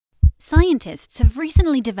Scientists have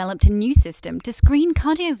recently developed a new system to screen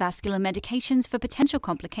cardiovascular medications for potential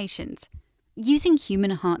complications, using human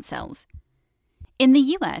heart cells. In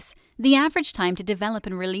the US, the average time to develop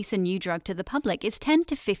and release a new drug to the public is 10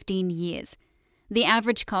 to 15 years. The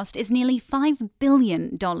average cost is nearly $5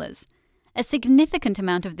 billion. A significant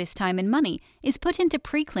amount of this time and money is put into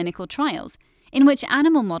preclinical trials, in which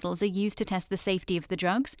animal models are used to test the safety of the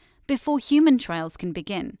drugs before human trials can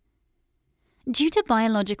begin. Due to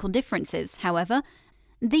biological differences, however,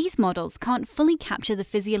 these models can't fully capture the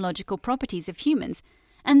physiological properties of humans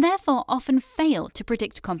and therefore often fail to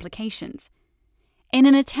predict complications. In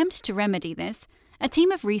an attempt to remedy this, a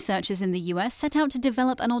team of researchers in the US set out to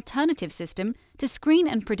develop an alternative system to screen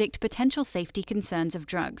and predict potential safety concerns of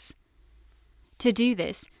drugs. To do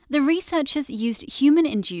this, the researchers used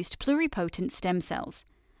human-induced pluripotent stem cells,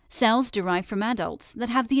 cells derived from adults that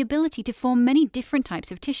have the ability to form many different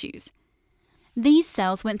types of tissues. These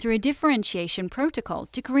cells went through a differentiation protocol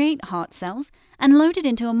to create heart cells and loaded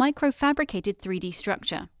into a microfabricated 3D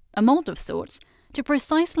structure, a mold of sorts, to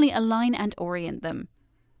precisely align and orient them.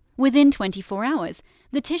 Within 24 hours,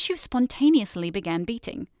 the tissue spontaneously began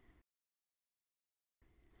beating.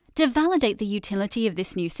 To validate the utility of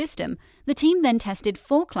this new system, the team then tested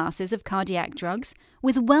 4 classes of cardiac drugs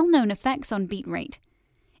with well-known effects on beat rate.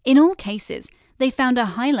 In all cases, they found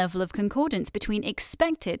a high level of concordance between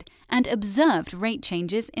expected and observed rate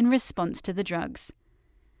changes in response to the drugs.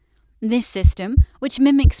 This system, which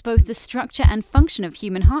mimics both the structure and function of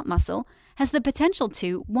human heart muscle, has the potential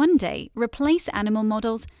to, one day, replace animal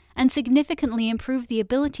models and significantly improve the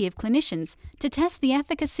ability of clinicians to test the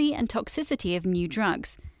efficacy and toxicity of new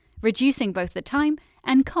drugs, reducing both the time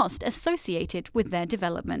and cost associated with their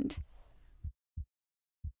development.